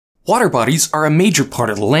Water bodies are a major part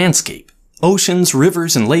of the landscape. Oceans,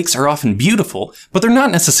 rivers, and lakes are often beautiful, but they're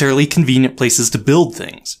not necessarily convenient places to build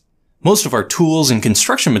things. Most of our tools and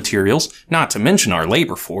construction materials, not to mention our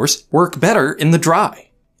labor force, work better in the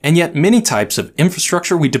dry. And yet many types of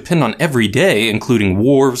infrastructure we depend on every day, including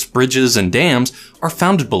wharves, bridges, and dams, are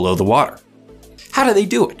founded below the water. How do they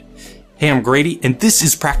do it? Hey, I'm Grady, and this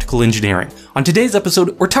is Practical Engineering. On today's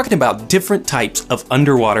episode, we're talking about different types of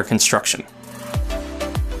underwater construction.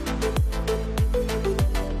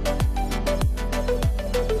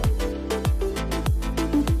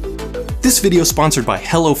 This video is sponsored by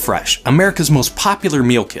HelloFresh, America's most popular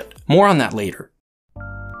meal kit. More on that later.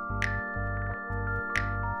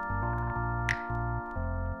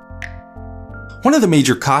 One of the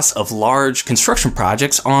major costs of large construction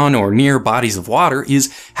projects on or near bodies of water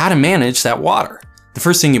is how to manage that water. The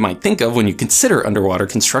first thing you might think of when you consider underwater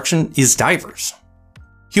construction is divers.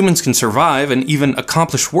 Humans can survive and even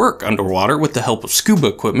accomplish work underwater with the help of scuba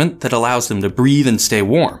equipment that allows them to breathe and stay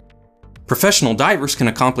warm. Professional divers can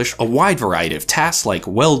accomplish a wide variety of tasks like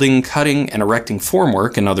welding, cutting, and erecting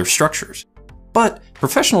formwork and other structures. But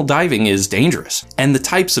professional diving is dangerous, and the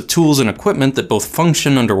types of tools and equipment that both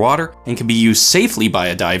function underwater and can be used safely by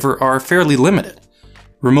a diver are fairly limited.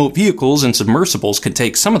 Remote vehicles and submersibles can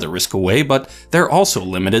take some of the risk away, but they're also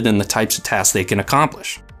limited in the types of tasks they can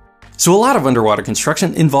accomplish. So a lot of underwater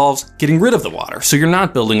construction involves getting rid of the water, so you're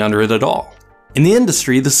not building under it at all. In the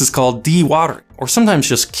industry, this is called dewatering, or sometimes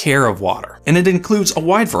just care of water, and it includes a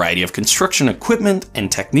wide variety of construction equipment and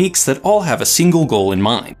techniques that all have a single goal in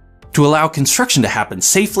mind: to allow construction to happen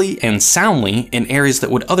safely and soundly in areas that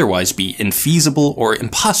would otherwise be infeasible or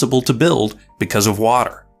impossible to build because of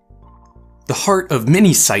water. The heart of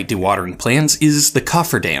many site dewatering plans is the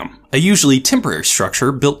cofferdam, a usually temporary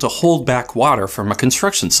structure built to hold back water from a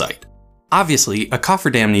construction site. Obviously, a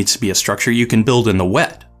cofferdam needs to be a structure you can build in the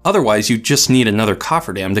wet. Otherwise, you just need another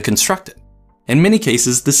cofferdam to construct it. In many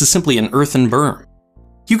cases, this is simply an earthen berm.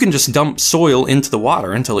 You can just dump soil into the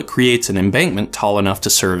water until it creates an embankment tall enough to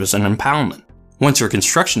serve as an impoundment. Once your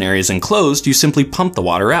construction area is enclosed, you simply pump the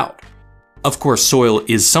water out. Of course, soil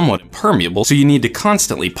is somewhat impermeable, so you need to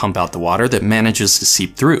constantly pump out the water that manages to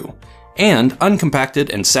seep through. And uncompacted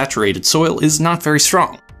and saturated soil is not very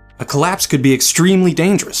strong. A collapse could be extremely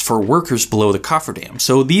dangerous for workers below the cofferdam,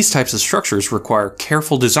 so these types of structures require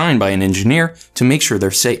careful design by an engineer to make sure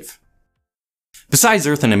they're safe. Besides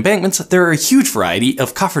earthen embankments, there are a huge variety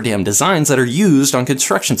of cofferdam designs that are used on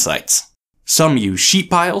construction sites. Some use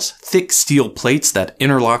sheet piles, thick steel plates that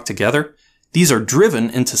interlock together. These are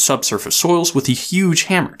driven into subsurface soils with a huge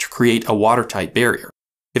hammer to create a watertight barrier.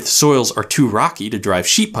 If the soils are too rocky to drive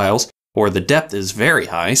sheet piles, or the depth is very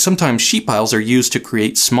high, sometimes sheet piles are used to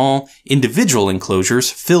create small, individual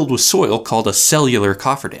enclosures filled with soil called a cellular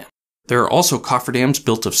cofferdam. There are also cofferdams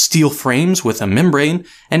built of steel frames with a membrane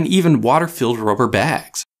and even water-filled rubber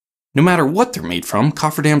bags. No matter what they're made from,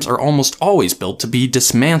 cofferdams are almost always built to be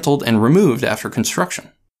dismantled and removed after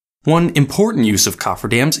construction. One important use of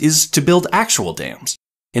cofferdams is to build actual dams.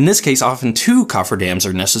 In this case, often two cofferdams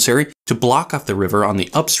are necessary to block off the river on the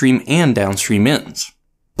upstream and downstream ends.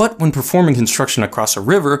 But when performing construction across a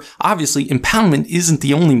river, obviously impoundment isn't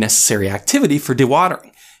the only necessary activity for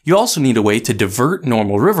dewatering. You also need a way to divert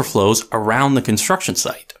normal river flows around the construction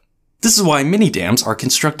site. This is why many dams are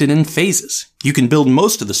constructed in phases. You can build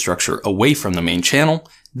most of the structure away from the main channel,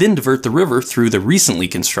 then divert the river through the recently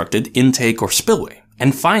constructed intake or spillway,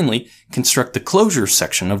 and finally construct the closure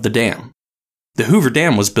section of the dam. The Hoover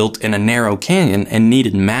Dam was built in a narrow canyon and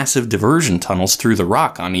needed massive diversion tunnels through the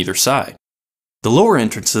rock on either side. The lower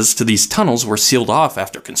entrances to these tunnels were sealed off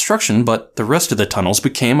after construction, but the rest of the tunnels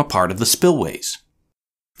became a part of the spillways.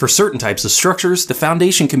 For certain types of structures, the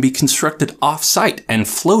foundation can be constructed off-site and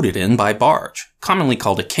floated in by barge, commonly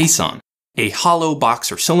called a caisson. A hollow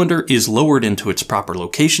box or cylinder is lowered into its proper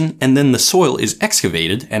location, and then the soil is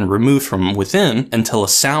excavated and removed from within until a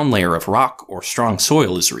sound layer of rock or strong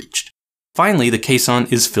soil is reached. Finally, the caisson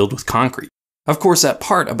is filled with concrete. Of course, that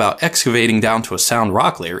part about excavating down to a sound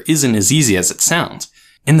rock layer isn't as easy as it sounds.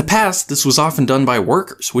 In the past, this was often done by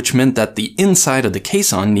workers, which meant that the inside of the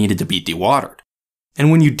caisson needed to be dewatered.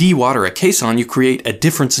 And when you dewater a caisson, you create a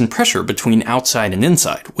difference in pressure between outside and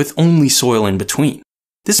inside, with only soil in between.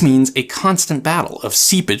 This means a constant battle of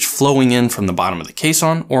seepage flowing in from the bottom of the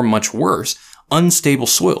caisson, or much worse, unstable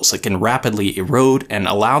soils that can rapidly erode and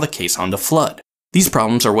allow the caisson to flood. These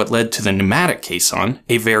problems are what led to the pneumatic caisson,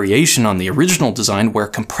 a variation on the original design where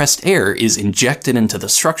compressed air is injected into the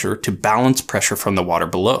structure to balance pressure from the water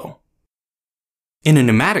below. In a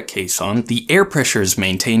pneumatic caisson, the air pressure is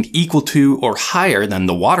maintained equal to or higher than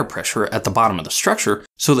the water pressure at the bottom of the structure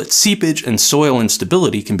so that seepage and soil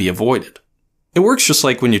instability can be avoided. It works just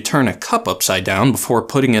like when you turn a cup upside down before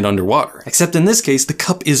putting it underwater, except in this case the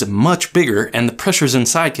cup is much bigger and the pressures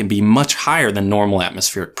inside can be much higher than normal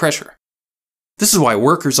atmospheric pressure. This is why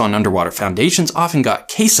workers on underwater foundations often got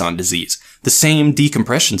caisson disease, the same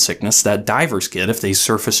decompression sickness that divers get if they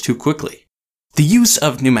surface too quickly. The use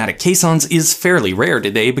of pneumatic caissons is fairly rare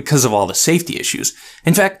today because of all the safety issues.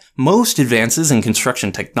 In fact, most advances in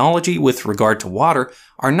construction technology with regard to water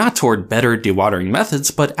are not toward better dewatering methods,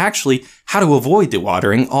 but actually how to avoid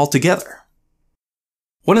dewatering altogether.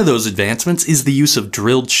 One of those advancements is the use of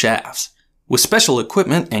drilled shafts. With special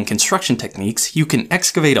equipment and construction techniques, you can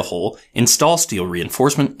excavate a hole, install steel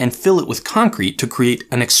reinforcement, and fill it with concrete to create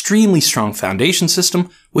an extremely strong foundation system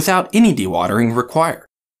without any dewatering required.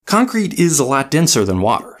 Concrete is a lot denser than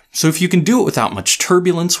water, so if you can do it without much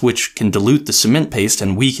turbulence, which can dilute the cement paste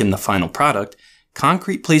and weaken the final product,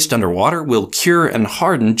 concrete placed underwater will cure and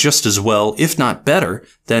harden just as well, if not better,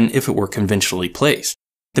 than if it were conventionally placed.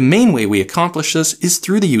 The main way we accomplish this is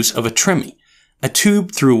through the use of a tremie, a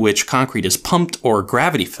tube through which concrete is pumped or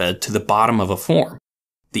gravity fed to the bottom of a form.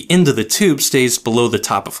 The end of the tube stays below the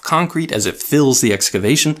top of concrete as it fills the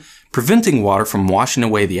excavation, preventing water from washing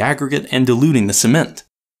away the aggregate and diluting the cement.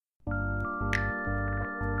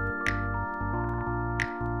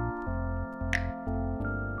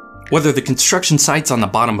 Whether the construction site's on the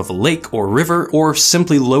bottom of a lake or river, or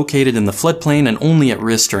simply located in the floodplain and only at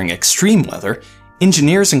risk during extreme weather,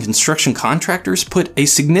 engineers and construction contractors put a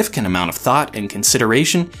significant amount of thought and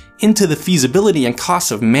consideration into the feasibility and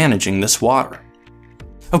costs of managing this water.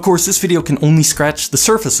 Of course, this video can only scratch the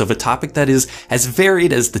surface of a topic that is as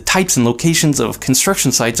varied as the types and locations of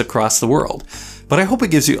construction sites across the world, but I hope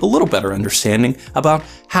it gives you a little better understanding about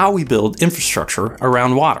how we build infrastructure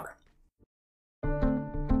around water.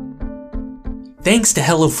 Thanks to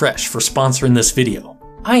HelloFresh for sponsoring this video.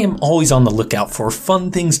 I am always on the lookout for fun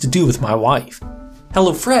things to do with my wife.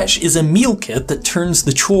 HelloFresh is a meal kit that turns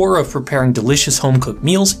the chore of preparing delicious home-cooked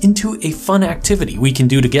meals into a fun activity we can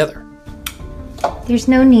do together. There's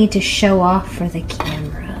no need to show off for the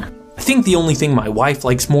camera. I think the only thing my wife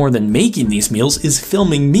likes more than making these meals is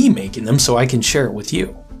filming me making them so I can share it with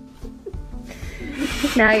you.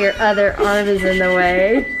 Now your other arm is in the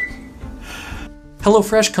way.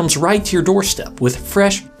 HelloFresh comes right to your doorstep with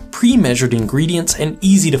fresh, pre-measured ingredients and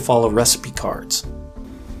easy-to-follow recipe cards.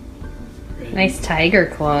 Nice tiger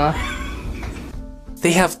claw.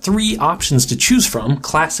 They have 3 options to choose from,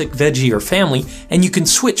 classic, veggie, or family, and you can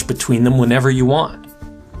switch between them whenever you want.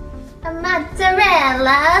 A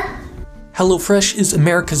mozzarella! HelloFresh is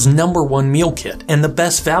America's #1 meal kit and the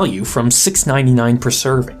best value from $6.99 per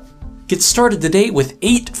serving. Get started today with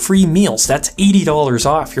 8 free meals. That's $80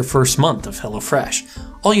 off your first month of HelloFresh.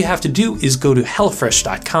 All you have to do is go to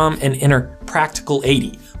HelloFresh.com and enter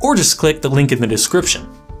Practical80, or just click the link in the description.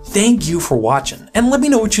 Thank you for watching, and let me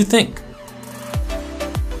know what you think.